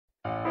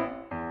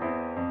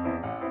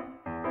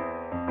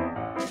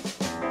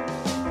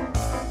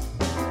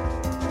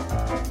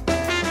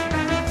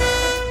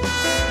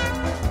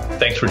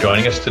Thanks for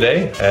joining us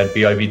today at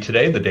BIV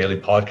Today, the daily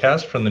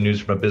podcast from the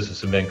Newsroom of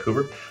Business in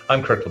Vancouver.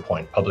 I'm Kirk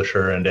LaPointe,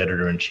 publisher and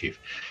editor-in-chief.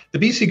 The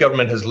BC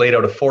government has laid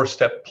out a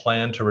 4-step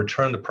plan to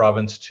return the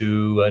province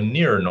to a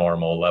near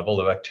normal level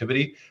of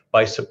activity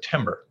by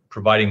September,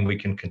 providing we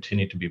can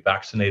continue to be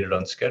vaccinated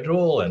on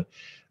schedule and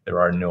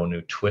there are no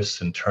new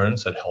twists and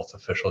turns that health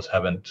officials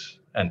haven't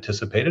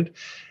anticipated.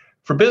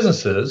 For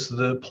businesses,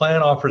 the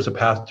plan offers a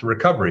path to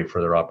recovery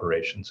for their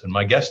operations. And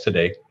my guest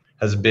today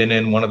has been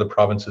in one of the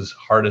province's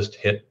hardest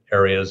hit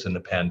areas in the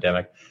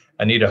pandemic.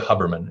 Anita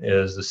Huberman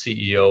is the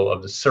CEO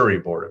of the Surrey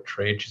Board of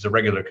Trade. She's a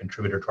regular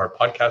contributor to our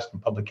podcast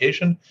and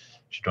publication.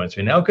 She joins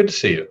me now. Good to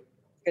see you.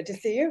 Good to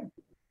see you.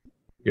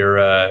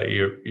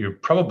 You're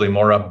probably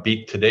more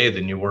upbeat today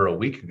than you were a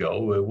week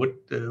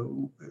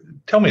ago.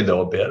 Tell me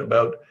though a bit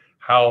about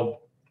how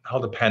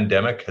the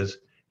pandemic has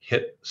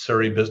hit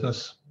Surrey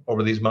business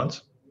over these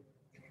months.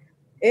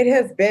 It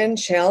has been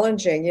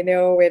challenging.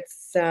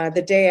 It's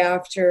the day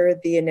after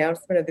the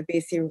announcement of the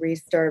BC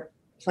Restart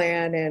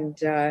Plan,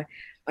 and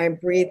I'm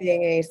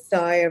breathing a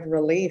sigh of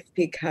relief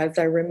because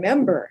I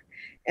remember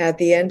at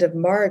the end of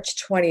March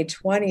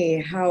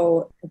 2020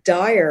 how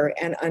dire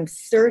and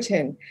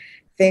uncertain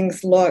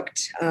things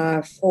looked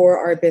for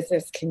our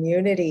business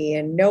community,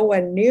 and no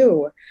one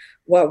knew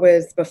what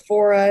was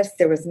before us.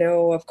 There was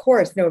of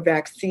course, no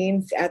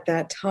vaccines at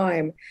that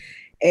time.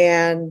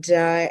 And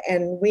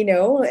we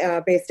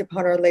know, based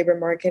upon our labor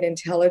market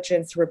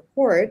intelligence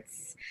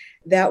reports,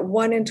 that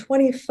 1 in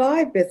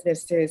 25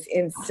 businesses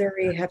in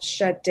Surrey have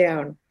shut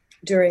down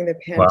during the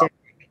pandemic.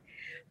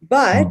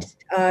 Wow.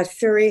 But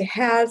Surrey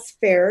has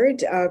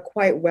fared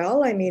quite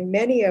well. I mean,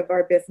 many of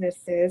our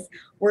businesses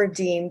were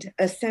deemed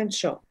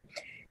essential.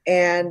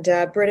 And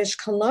British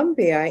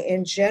Columbia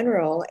in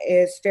general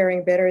is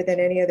faring better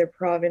than any other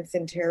province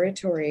and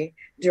territory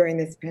during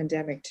this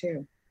pandemic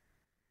too.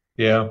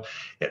 Yeah.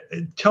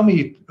 Tell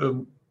me,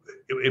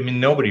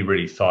 nobody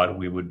really thought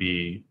we would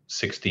be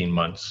 16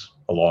 months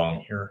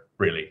along here,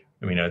 really.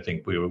 I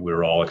think we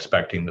were all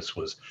expecting this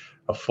was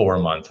a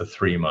 4-month, a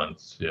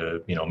 3-month,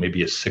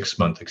 maybe a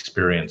 6-month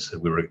experience, that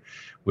we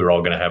were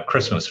all going to have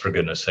Christmas, for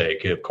goodness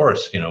sake. Of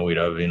course, we'd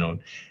have,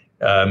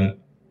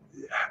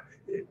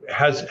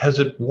 has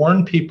it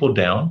worn people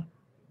down,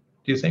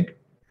 do you think?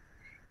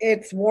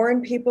 It's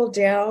worn people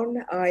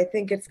down. I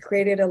think it's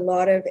created a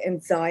lot of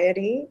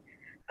anxiety.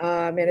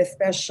 And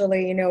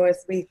especially,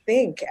 as we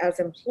think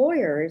as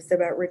employers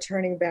about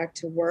returning back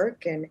to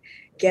work and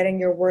getting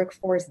your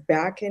workforce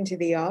back into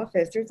the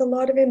office, there's a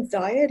lot of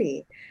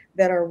anxiety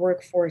that our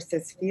workforce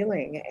is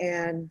feeling.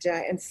 And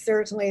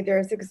certainly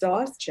there's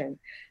exhaustion.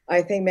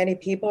 I think many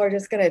people are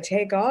just going to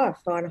take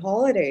off on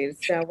holidays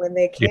when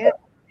they can. Yeah.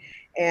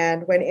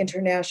 And when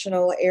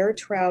international air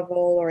travel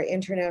or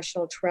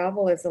international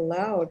travel is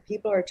allowed,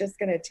 people are just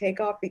going to take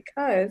off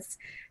because,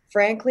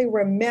 frankly,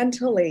 we're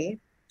mentally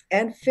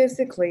and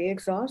physically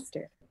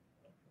exhausted.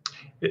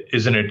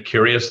 Isn't it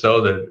curious, though,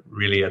 that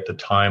really at the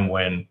time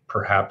when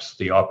perhaps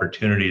the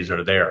opportunities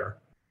are there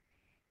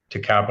to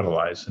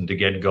capitalize and to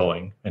get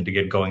going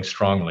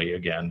strongly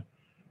again,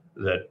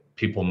 that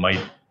people might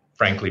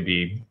frankly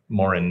be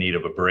more in need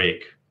of a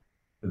break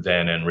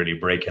than in really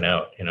breaking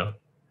out,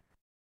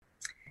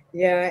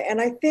 Yeah,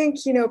 and I think,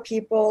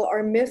 people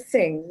are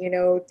missing,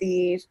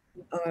 the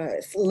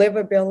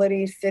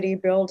livability, city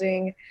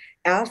building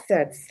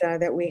assets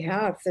that we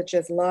have, such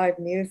as live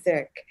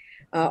music,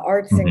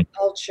 arts and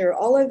culture,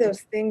 all of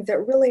those things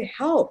that really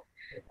help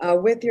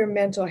with your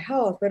mental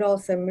health, but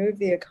also move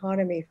the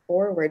economy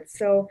forward.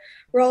 So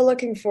we're all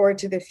looking forward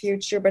to the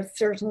future, but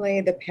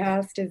certainly the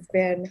past has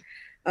been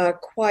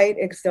quite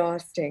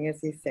exhausting,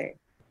 as you say.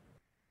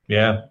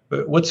 Yeah,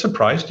 but what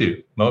surprised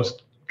you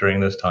most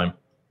during this time?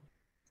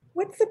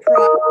 What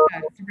surprised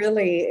us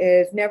really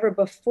is never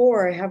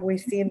before have we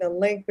seen the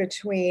link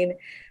between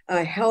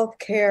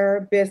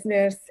healthcare,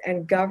 business,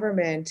 and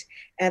government,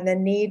 and the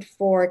need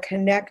for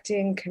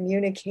connecting,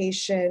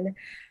 communication,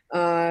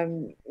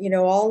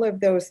 all of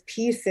those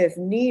pieces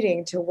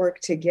needing to work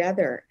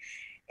together.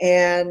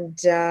 And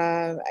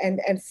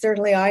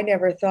certainly I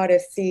never thought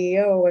as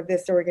CEO of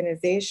this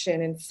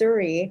organization in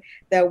Surrey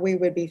that we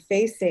would be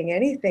facing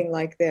anything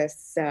like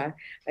this.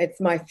 It's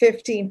my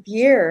 15th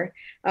year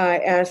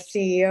as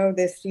CEO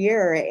this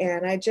year,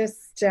 and I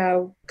just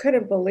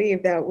couldn't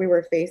believe that we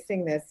were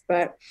facing this.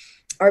 But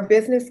our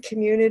business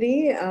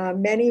community,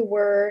 many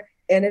were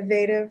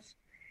innovative,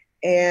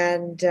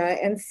 and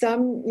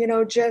some,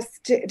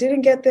 just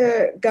didn't get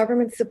the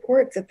government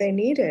supports that they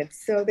needed,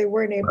 so they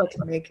weren't able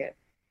to make it.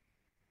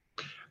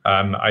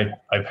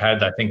 I've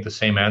had, I think, the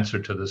same answer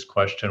to this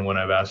question when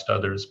I've asked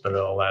others, but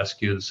I'll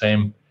ask you the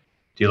same.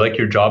 Do you like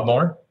your job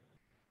more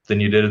than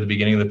you did at the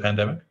beginning of the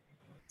pandemic?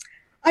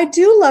 I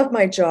do love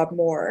my job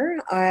more.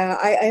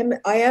 I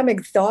am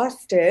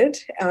exhausted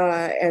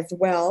as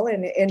well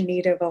and in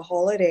need of a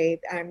holiday.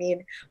 I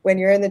mean, when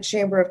you're in the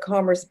Chamber of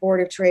Commerce Board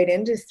of Trade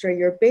Industry,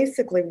 you're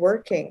basically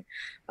working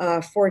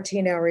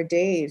 14-hour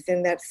days.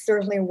 And that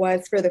certainly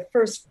was for the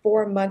first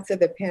 4 months of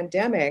the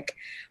pandemic,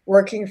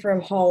 working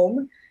from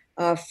home,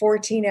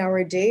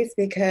 14-hour days,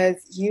 because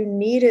you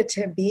needed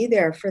to be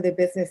there for the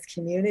business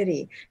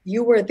community.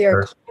 You were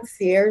their Sure.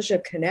 concierge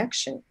of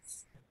connections.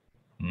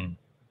 Mm.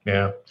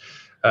 Yeah.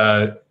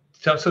 Uh,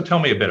 so tell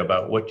me a bit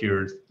about what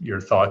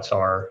your thoughts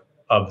are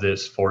of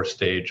this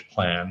four-stage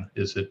plan.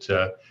 Is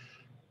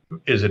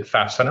it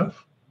fast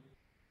enough?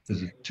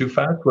 Is it too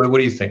fast? What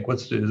do you think?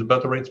 Is it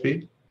about the right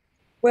speed?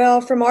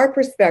 Well, from our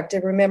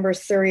perspective, remember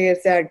Surrey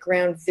is at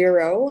ground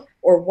zero,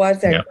 or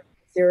was at Yeah. ground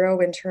zero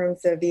in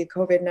terms of the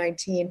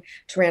COVID-19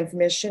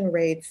 transmission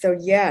rate. So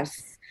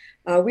yes,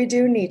 we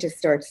do need to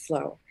start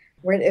slow.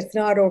 It's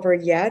not over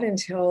yet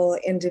until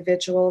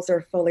individuals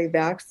are fully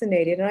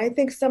vaccinated. And I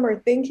think some are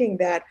thinking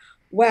that,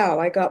 wow,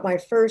 I got my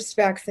first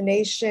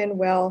vaccination.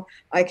 Well,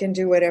 I can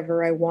do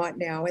whatever I want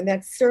now. And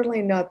that's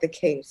certainly not the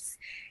case.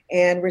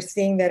 And we're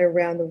seeing that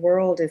around the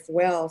world as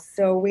well.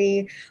 So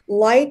we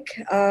like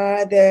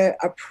the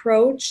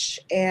approach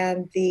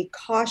and the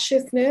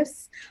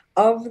cautiousness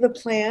of the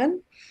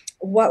plan.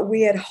 What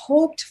we had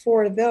hoped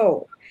for,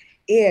 though,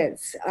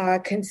 is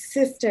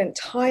consistent,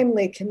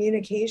 timely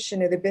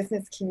communication of the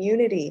business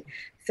community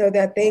so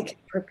that they can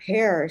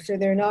prepare, so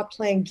they're not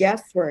playing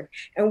guesswork.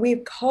 And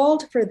we've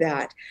called for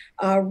that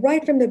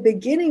right from the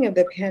beginning of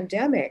the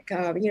pandemic.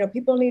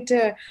 People need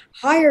to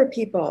hire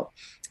people.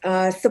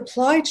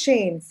 Supply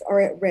chains are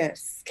at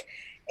risk.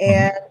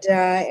 Mhm.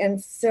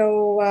 And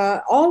so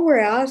all we're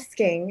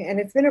asking, and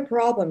it's been a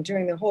problem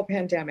during the whole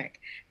pandemic,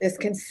 is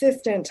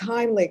consistent,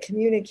 timely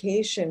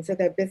communication so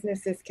that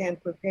businesses can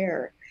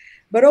prepare.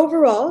 But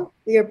overall,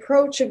 the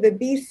approach of the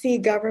BC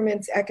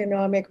government's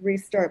economic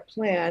restart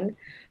plan,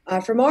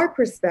 from our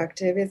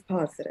perspective, is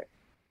positive.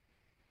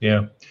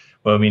 Yeah.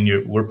 Well, I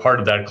mean, we're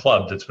part of that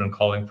club that's been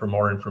calling for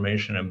more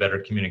information and better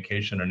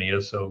communication,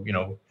 Anita. So,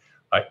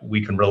 we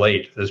can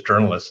relate as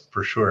journalists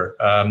for sure.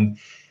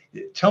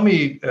 Tell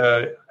me,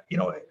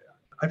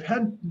 I've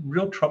had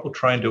real trouble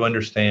trying to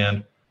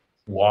understand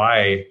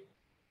why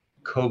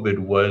COVID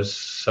was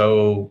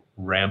so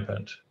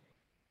rampant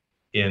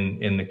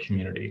in the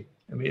community.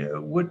 I mean,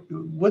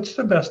 what's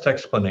the best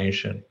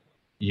explanation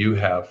you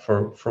have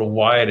for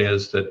why it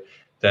is that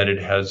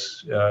it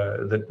has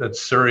that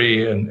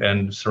Surrey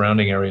and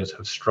surrounding areas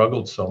have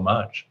struggled so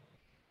much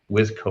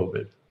with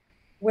COVID?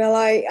 Well,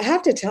 I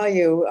have to tell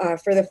you,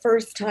 for the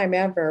first time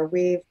ever,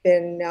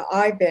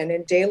 I've been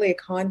in daily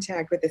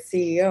contact with the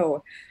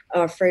CEO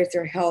of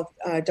Fraser Health,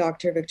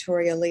 Dr.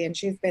 Victoria Lee, and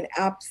she's been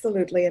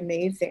absolutely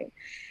amazing.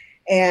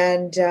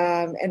 And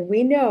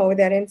we know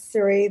that in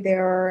Surrey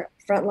there are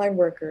frontline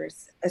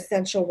workers,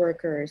 essential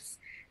workers,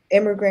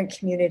 immigrant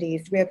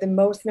communities. We have the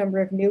most number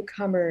of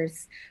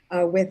newcomers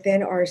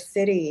within our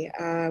city,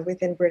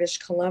 within British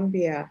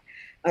Columbia,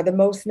 the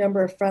most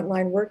number of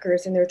frontline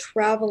workers, and they're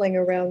traveling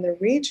around the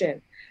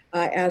region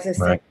as Right.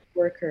 essential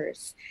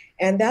workers.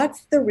 And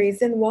that's the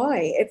reason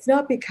why. It's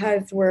not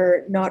because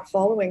we're not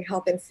following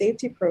health and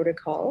safety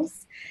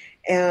protocols.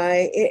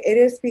 It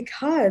is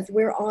because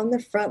we're on the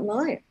front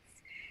line.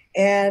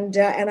 And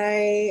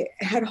I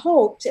had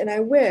hoped and I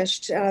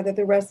wished that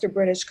the rest of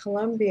British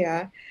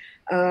Columbia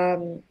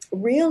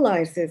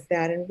realizes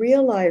that and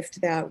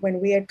realized that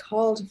when we had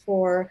called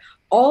for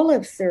all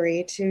of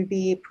Surrey to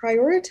be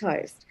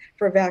prioritized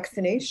for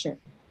vaccination.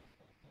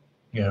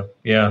 Yeah,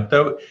 yeah.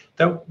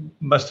 That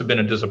must have been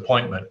a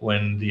disappointment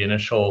when the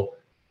initial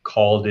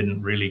call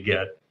didn't really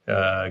get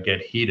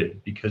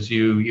heeded, because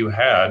you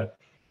had,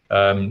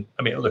 I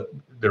mean, look,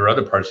 there are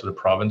other parts of the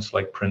province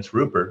like Prince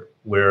Rupert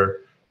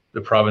where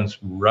the province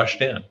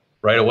rushed in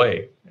right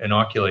away,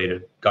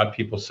 inoculated, got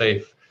people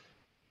safe,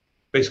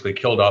 basically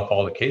killed off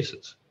all the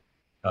cases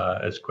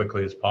as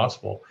quickly as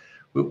possible.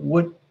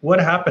 What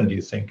happened, do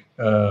you think,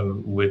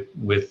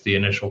 with the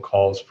initial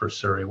calls for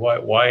Surrey?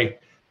 Why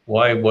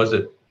was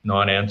it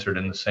not answered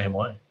in the same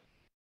way?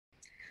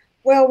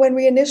 Well, when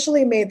we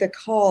initially made the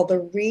call, the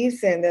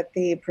reason that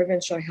the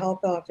provincial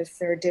health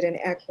officer did an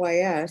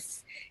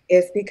acquiesce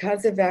is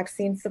because of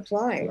vaccine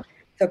supply.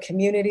 So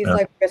communities Yeah.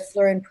 like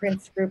Whistler and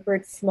Prince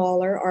Rupert,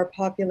 smaller, our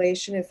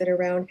population is at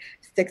around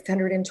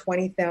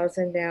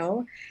 620,000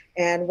 now.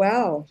 And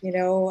wow,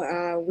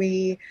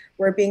 we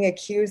were being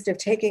accused of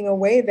taking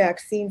away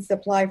vaccine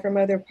supply from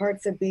other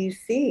parts of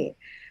BC.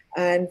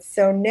 And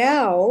so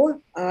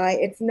now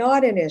it's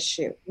not an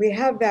issue. We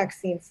have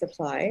vaccine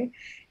supply.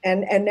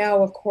 And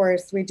now, of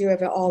course, we do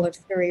have an all of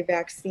Surrey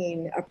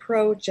vaccine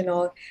approach, and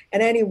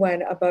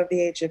anyone above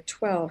the age of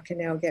 12 can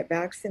now get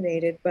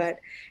vaccinated. But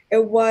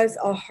it was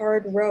a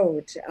hard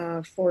road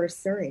for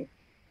Surrey.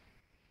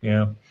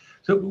 Yeah.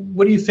 So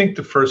what do you think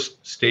the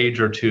first stage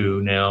or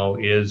two now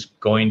is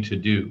going to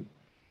do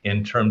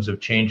in terms of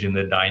changing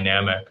the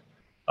dynamic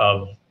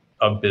of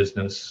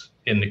business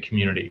in the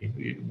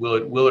community?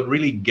 Will it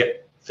really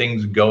get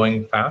things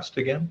going fast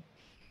again?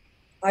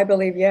 I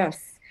believe yes.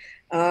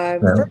 Yeah.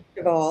 First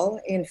of all,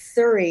 in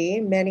Surrey,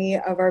 many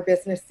of our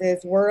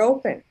businesses were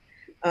open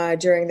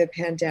during the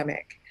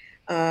pandemic.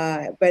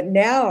 But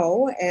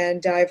now,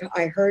 and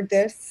I heard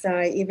this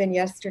even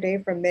yesterday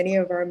from many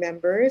of our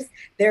members,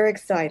 they're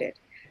excited.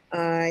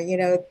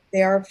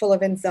 They are full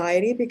of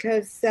anxiety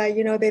because,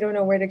 they don't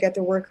know where to get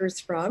the workers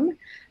from.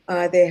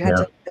 They had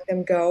Yeah. to let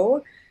them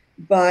go,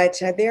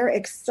 but they're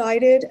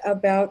excited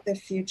about the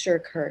future,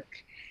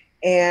 Kirk,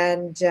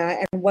 and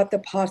what the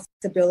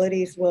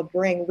possibilities will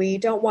bring. We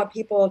don't want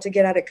people to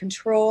get out of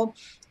control.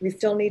 We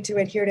still need to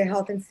adhere to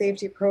health and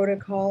safety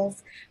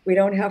protocols. We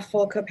don't have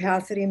full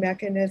capacity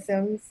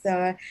mechanisms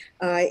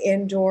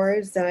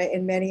indoors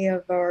in many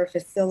of our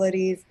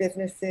facilities,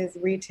 businesses,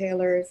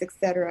 retailers,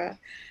 etc.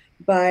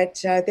 But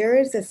there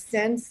is a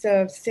sense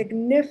of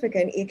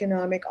significant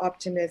economic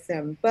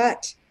optimism.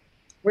 But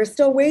we're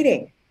still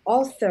waiting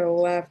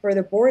also for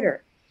the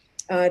border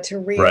to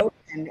Right.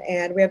 reopen.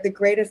 And we have the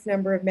greatest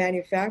number of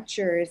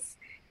manufacturers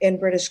in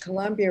British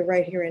Columbia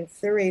right here in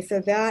Surrey. So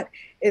that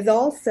is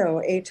also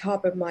a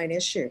top of mind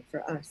issue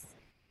for us.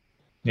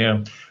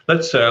 Yeah.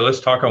 Let's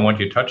talk on what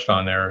you touched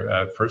on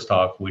there first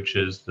off, which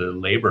is the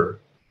labor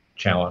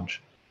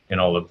challenge in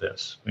all of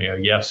this.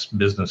 Yes,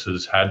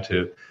 businesses had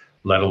to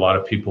let a lot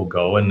of people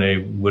go, and they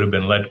would have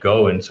been let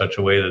go in such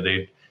a way that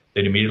they'd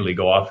immediately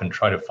go off and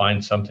try to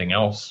find something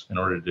else in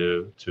order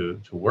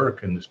to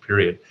work in this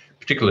period,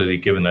 particularly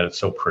given that it's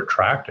so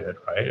protracted,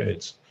 right?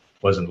 It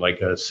wasn't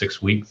like a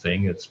 6-week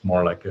thing; it's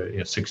more like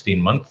a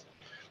 16-month.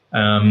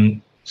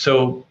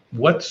 So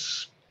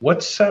what's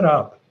set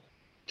up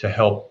to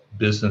help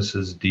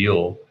businesses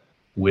deal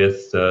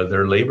with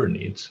their labor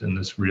needs in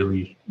this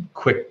really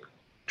quick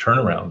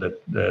turnaround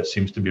that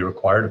seems to be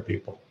required of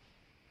people?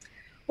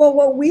 Well,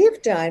 what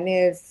we've done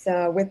is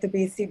with the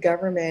BC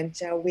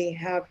government, we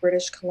have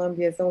British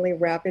Columbia's only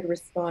rapid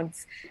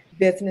response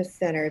business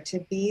center to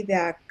be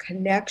that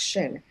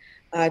connection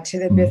to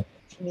the Mm. business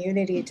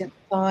community to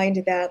find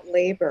that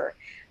labor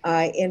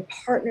in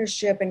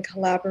partnership and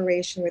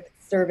collaboration with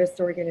service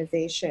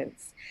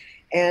organizations.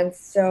 And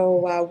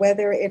so,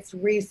 whether it's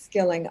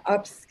reskilling,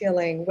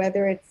 upskilling,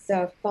 whether it's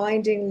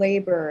finding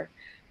labor,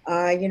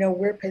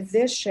 we're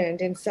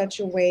positioned in such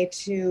a way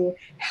to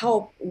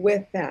help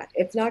with that.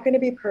 It's not going to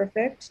be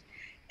perfect,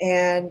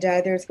 and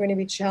there's going to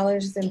be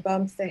challenges and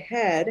bumps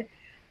ahead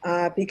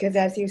because,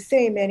 as you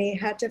say, many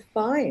had to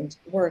find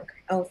work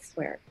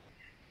elsewhere.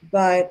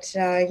 But,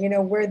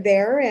 we're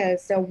there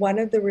as one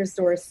of the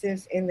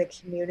resources in the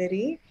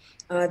community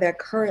that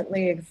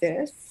currently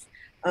exists.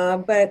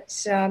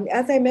 But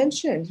as I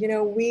mentioned,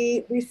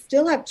 we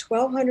still have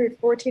 1,200,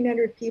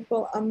 1,400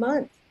 people a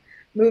month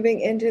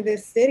moving into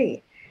this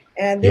city.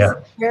 And this is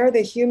Yeah. where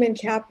the human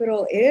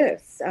capital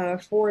is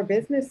for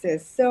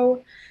businesses.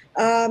 So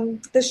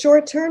the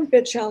short term,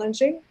 bit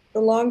challenging,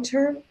 the long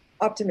term,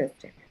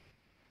 optimistic.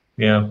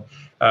 Yeah.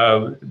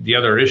 The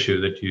other issue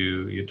that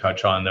you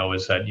touch on though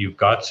is that you've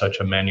got such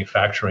a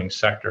manufacturing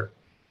sector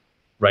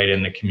right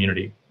in the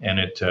community, and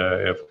if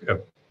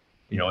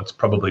it's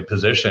probably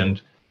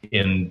positioned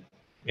in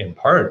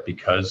part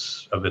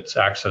because of its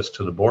access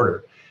to the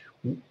border.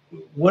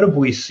 What have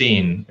we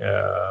seen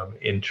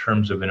in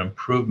terms of an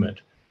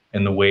improvement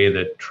in the way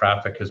that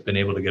traffic has been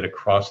able to get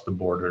across the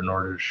border in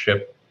order to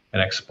ship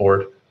and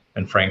export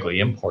and frankly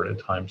import at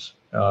times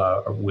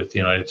with the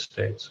United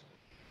States?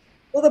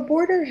 Well, the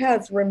border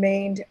has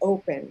remained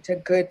open to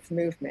goods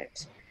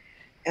movement,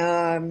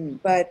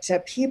 but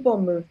people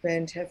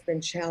movement has been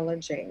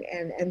challenging,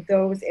 and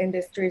those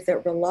industries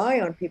that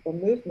rely on people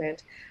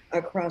movement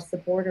across the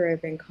border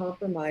have been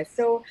compromised.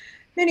 So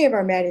many of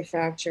our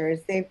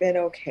manufacturers, they've been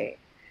okay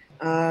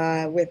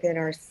within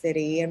our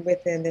city and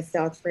within the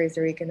South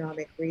Fraser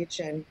economic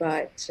region,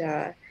 but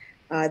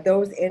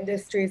those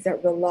industries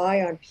that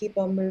rely on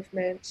people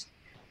movement,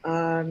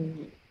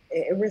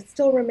 it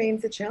still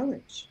remains a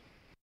challenge.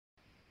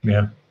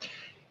 Yeah.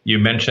 You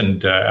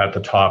mentioned at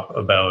the top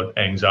about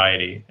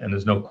anxiety, and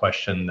there's no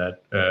question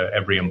that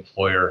every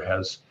employer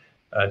has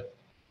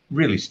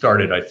really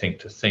started, I think,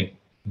 to think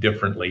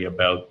differently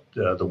about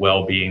the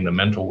well-being, the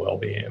mental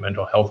well-being,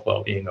 mental health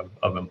well-being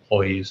of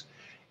employees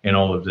in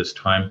all of this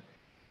time.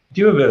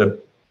 Do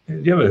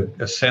you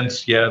have a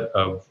sense yet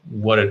of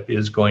what it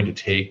is going to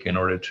take in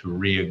order to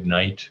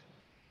reignite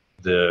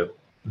the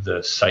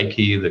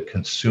psyche, the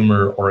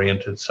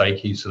consumer-oriented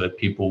psyche, so that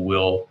people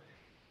will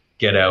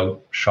get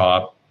out,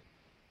 shop,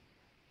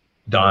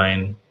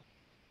 dine,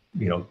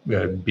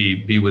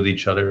 be with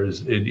each other?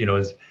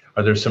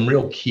 Are there some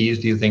real keys,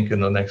 do you think, in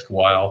the next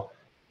while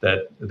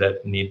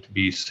that need to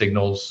be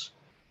signals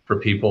for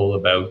people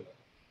about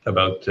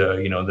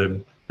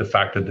the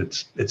fact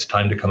that it's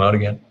time to come out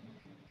again?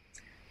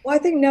 Well, I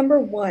think number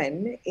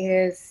one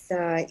is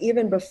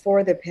even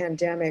before the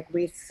pandemic,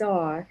 we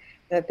saw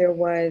that there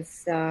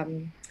was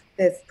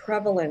this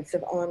prevalence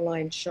of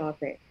online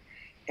shopping.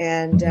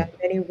 And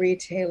many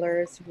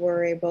retailers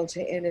were able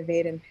to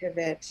innovate and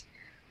pivot,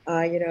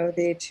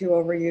 the two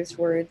overused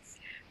words,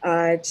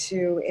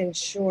 to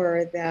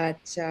ensure that,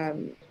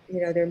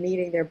 they're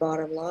meeting their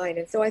bottom line.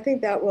 And so I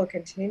think that will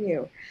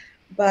continue.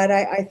 But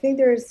I think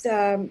there's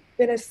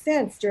been a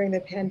sense during the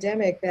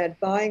pandemic that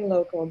buying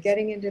local,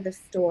 getting into the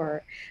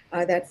store,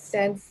 that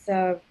sense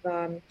of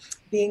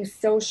being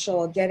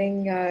social,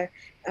 getting,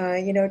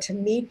 to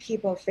meet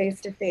people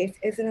face to face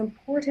is an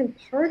important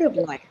part of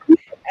life,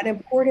 an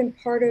important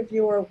part of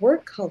your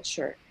work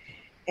culture.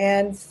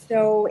 And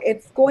so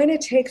it's going to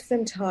take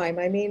some time.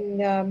 I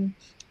mean,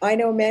 I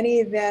know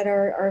many that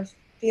are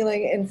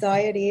feeling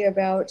anxiety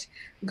about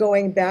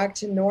going back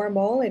to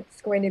normal.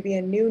 It's going to be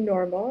a new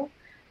normal.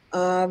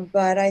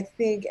 But I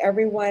think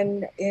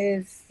everyone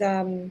is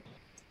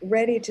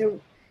ready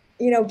to,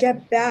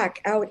 get back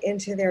out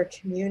into their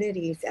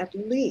communities at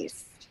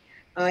least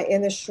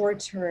in the short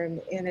term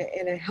in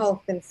a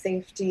health and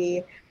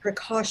safety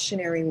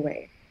precautionary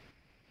way.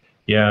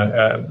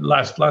 Yeah.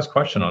 Last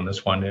question on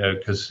this one,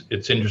 because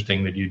it's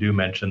interesting that you do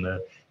mention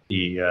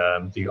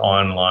the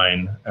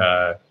online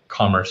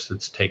commerce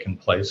that's taken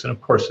place, and of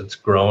course it's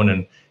grown,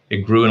 and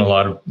it grew in a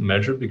lot of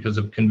measure because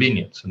of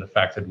convenience and the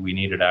fact that we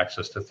needed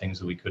access to things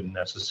that we couldn't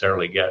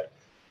necessarily get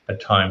at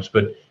times.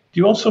 But do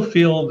you also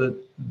feel that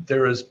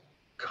there has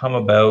come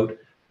about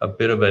a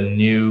bit of a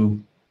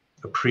new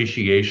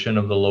appreciation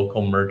of the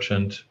local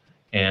merchant,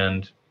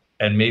 and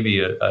maybe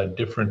a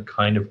different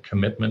kind of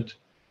commitment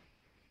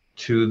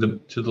to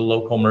the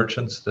local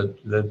merchants,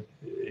 that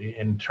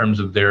in terms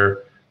of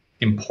their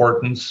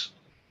importance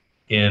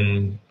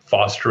in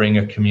fostering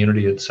a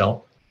community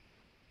itself?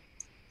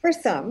 For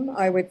some,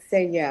 I would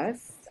say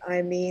yes.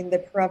 I mean, the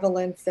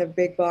prevalence of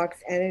big box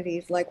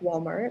entities like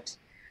Walmart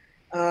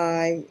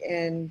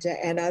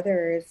and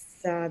others,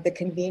 the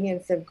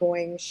convenience of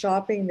going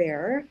shopping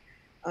there,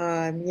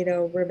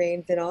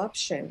 remains an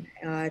option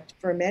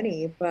for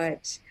many.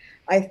 But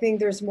I think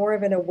there's more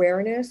of an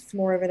awareness,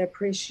 more of an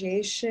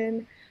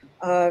appreciation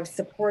of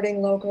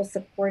supporting local,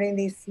 supporting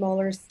these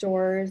smaller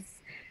stores,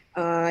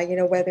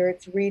 whether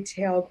it's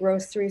retail,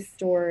 grocery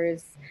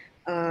stores,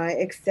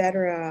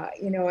 etc.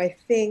 I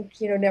think,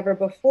 never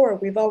before.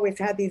 We've always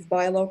had these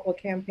buy local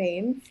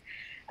campaigns,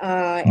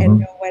 and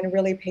no one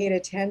really paid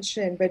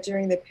attention. But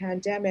during the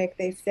pandemic,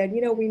 they said,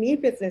 we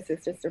need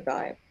businesses to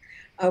survive.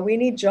 We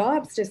need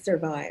jobs to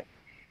survive.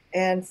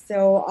 And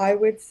so I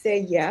would say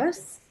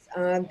yes,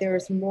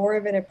 there's more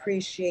of an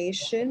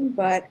appreciation,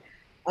 but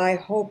I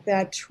hope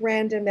that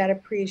trend and that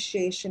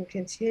appreciation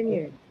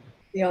continues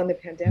beyond the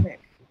pandemic.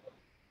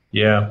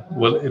 Yeah.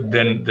 Well,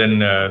 then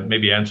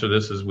maybe answer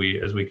this as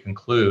we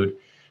conclude.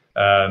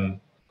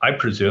 I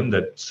presume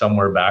that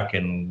somewhere back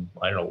in,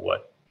 I don't know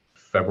what,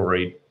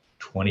 February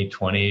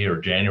 2020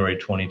 or January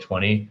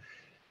 2020,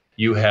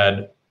 you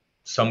had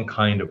some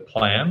kind of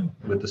plan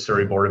with the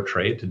Surrey Board of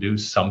Trade to do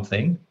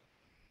something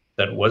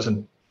that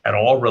wasn't at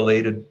all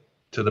related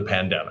to the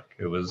pandemic.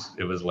 It was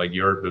like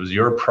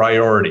your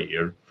priority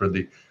for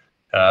the.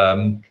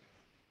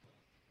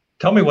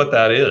 Tell me what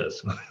that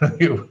is.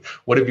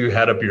 What have you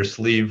had up your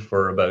sleeve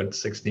for about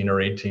 16 or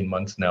 18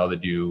 months now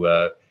that you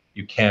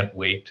can't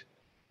wait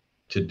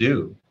to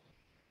do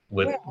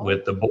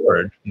with the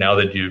board now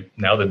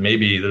that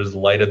maybe there's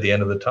light at the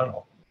end of the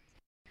tunnel?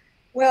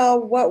 Well,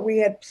 what we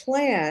had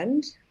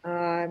planned,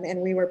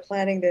 and we were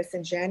planning this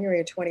in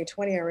January of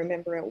 2020, I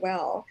remember it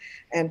well.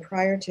 And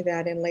prior to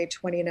that, in late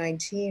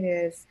 2019,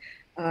 is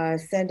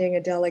sending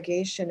a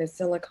delegation to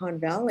Silicon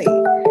Valley.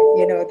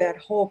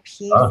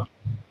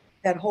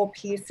 That whole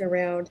piece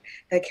around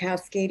the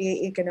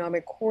Cascadia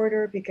Economic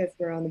Corridor, because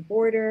we're on the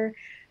border,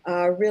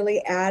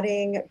 really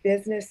adding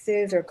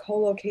businesses or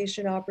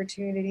co-location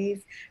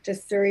opportunities to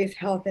Surrey's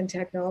Health and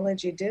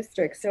Technology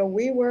District. So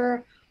we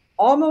were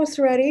almost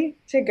ready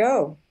to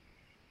go.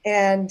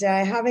 And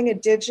having a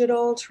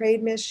digital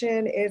trade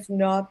mission is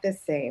not the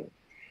same.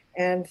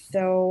 And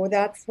so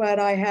that's what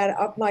I had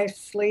up my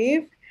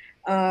sleeve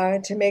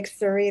to make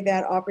Surrey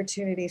that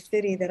opportunity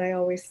city that I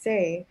always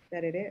say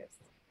that it is.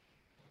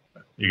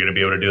 You're going to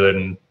be able to do it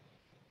in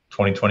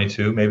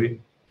 2022,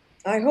 maybe?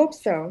 I hope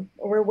so.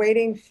 We're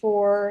waiting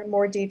for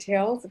more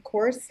details, of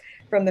course,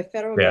 from the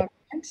federal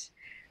government.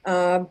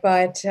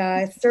 But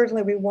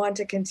certainly we want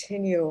to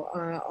continue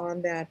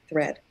on that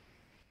thread.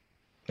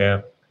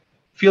 Yeah.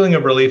 Feeling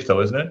of relief,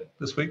 though, isn't it,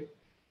 this week?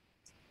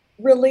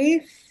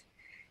 Relief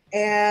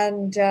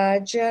and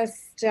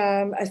just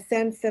a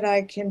sense that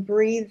I can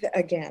breathe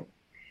again.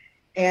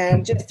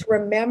 And just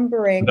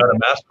remembering. Not a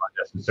mask on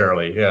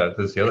necessarily. Yeah,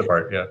 that's the other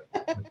part. Yeah.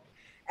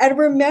 And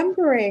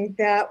remembering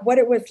that what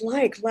it was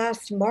like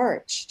last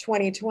March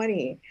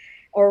 2020,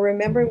 or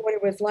remembering what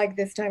it was like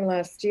this time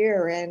last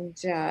year, and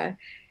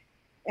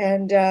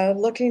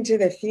looking to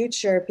the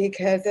future,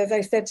 because as I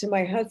said to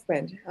my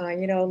husband,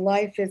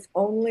 life is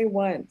only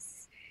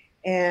once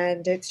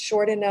and it's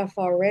short enough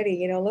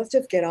already. Let's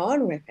just get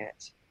on with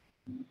it.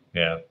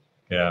 Yeah.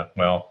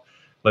 Well,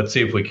 let's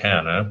see if we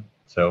can, huh?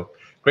 So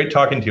great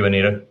talking to you,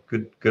 Anita.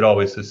 Good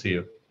always to see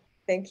you.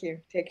 Thank you.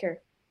 Take care.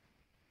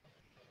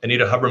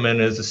 Anita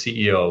Huberman is the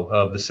CEO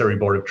of the Surrey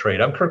Board of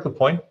Trade. I'm Kirk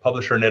LaPointe,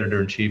 publisher and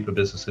editor-in-chief of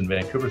Business in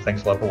Vancouver.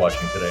 Thanks a lot for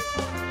watching today.